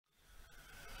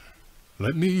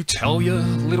Let me tell you a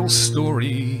little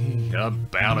story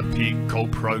about a pig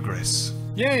called Progress.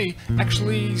 Yeah, he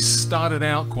actually started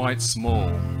out quite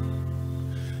small.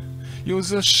 He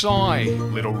was a shy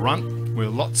little runt with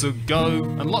lots of go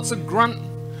and lots of grunt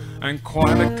and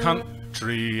quite a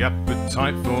country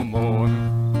appetite for more.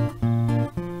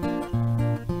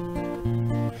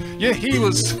 Yeah, he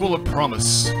was full of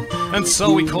promise, and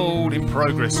so we called him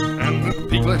Progress, and the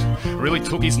piglet really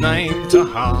took his name to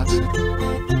heart.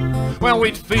 Well,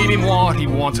 we'd feed him what he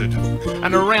wanted,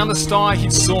 and around the sty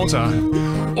he'd saunter,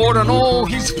 ordering all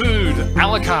his food a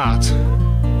la carte.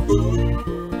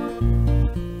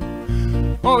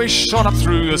 Oh, he shot up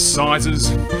through the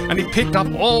sizes, and he picked up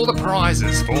all the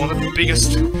prizes for the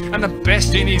biggest and the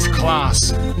best in his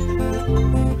class.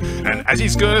 And as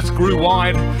his girth grew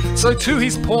wide, so too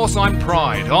his porcine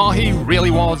pride. Oh, he really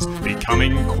was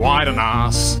becoming quite an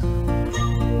ass.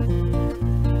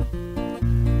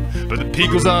 But the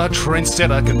pig was a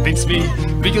trendsetter, convinced me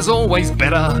big is always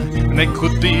better, and there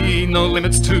could be no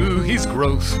limits to his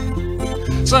growth.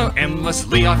 So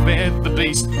endlessly I fed the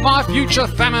beast, my future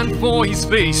famine for his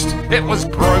feast. It was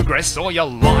Progress or your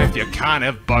life, you can't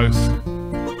have both.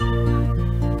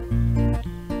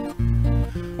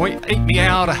 Well, he ate me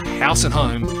out of house and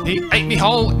home, he ate me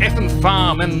whole effing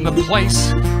farm, and the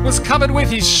place was covered with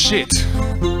his shit.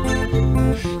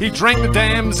 He drank the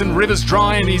dams and rivers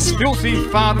dry, and his filthy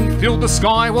fart and filled the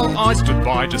sky, while I stood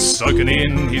by just soaking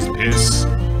in his piss.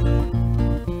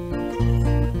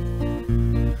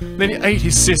 Then he ate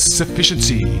his sis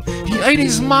sufficiency, he ate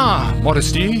his ma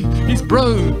modesty, his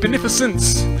bro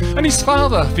beneficence, and his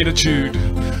father finitude.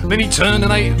 Then he turned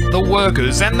and ate the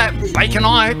workers, and that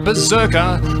bacon-eyed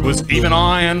berserker was even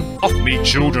eyeing off me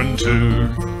children too.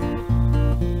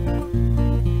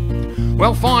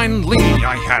 Well, finally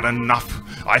I had enough.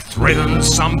 I threatened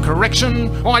some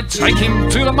correction, I'd take him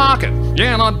to the market,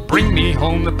 yeah, and I'd bring me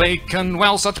home the bacon.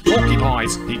 Well, such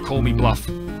porcupines, he'd call me bluff.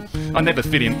 I never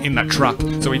fit him in that truck,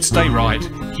 so he'd stay right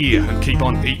here and keep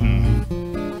on eating.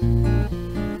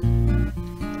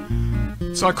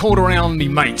 So I called around me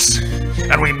mates,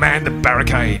 and we manned the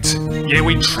barricades. Yeah,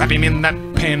 we'd trap him in that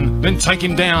pen, then take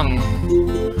him down.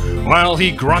 Well,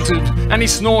 he grunted and he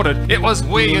snorted, it was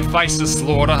we had faced the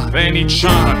slaughter. Then he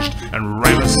charged and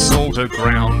ran us all to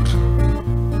ground.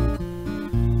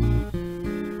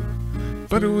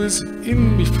 But it was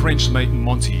in me French mate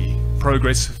Monty,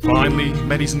 Progress finally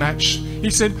met his match.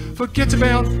 He said, forget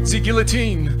about the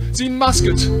guillotine, the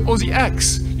musket or the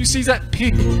axe. You see, that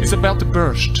pig is about to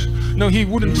burst. No, he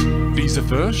wouldn't be the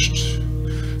first.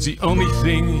 The only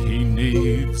thing he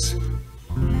needs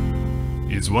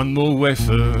is one more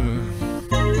wafer.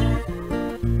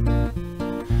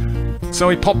 So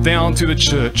he popped down to the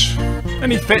church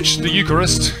and he fetched the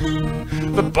Eucharist,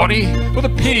 the body for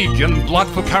the pig and blood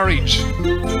for courage.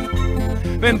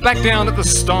 Then back down at the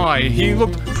sty he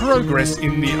looked Progress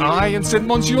in the eye and said,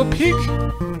 Monsieur Pig,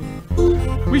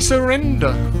 we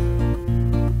surrender.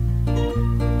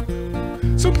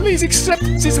 So please accept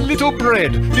this little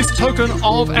bread, this token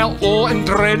of our awe and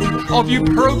dread of you,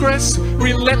 Progress,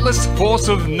 relentless force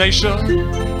of nature.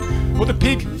 Well, the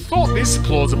pig thought this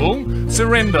plausible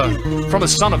surrender from a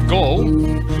son of Gaul,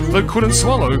 though couldn't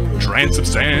swallow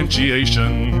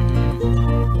transubstantiation.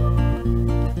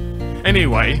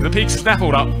 Anyway, the pig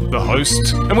snaffled up the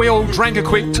host, and we all drank a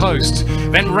quick toast,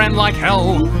 then ran like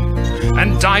hell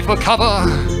and dived for cover.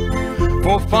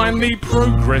 For finally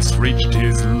Progress reached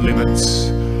his limits,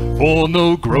 for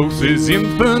no growth is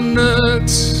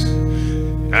infinite,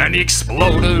 and he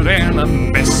exploded in a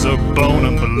mess of bone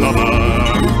and blubber.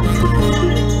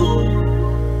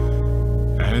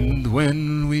 And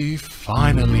when we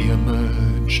finally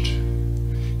emerged,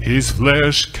 his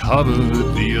flesh covered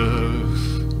the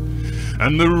earth,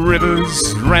 and the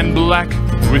rivers ran black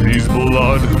with his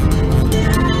blood.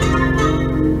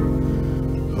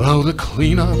 Well, the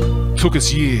cleanup took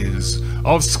us years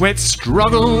of sweat,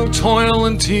 struggle, toil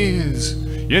and tears.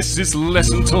 Yes, this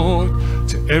lesson taught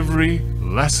to every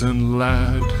lass and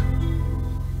lad.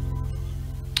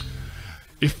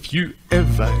 If you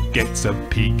ever get a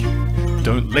pig,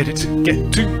 don't let it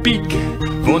get too big,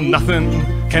 for nothing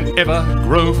can ever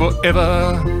grow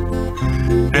forever.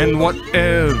 And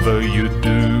whatever you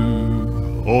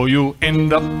do, or you'll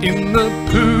end up in the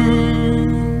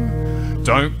poo,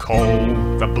 don't call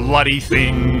the bloody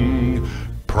thing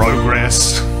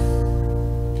Progress.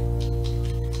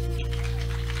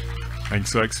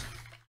 Thanks, folks.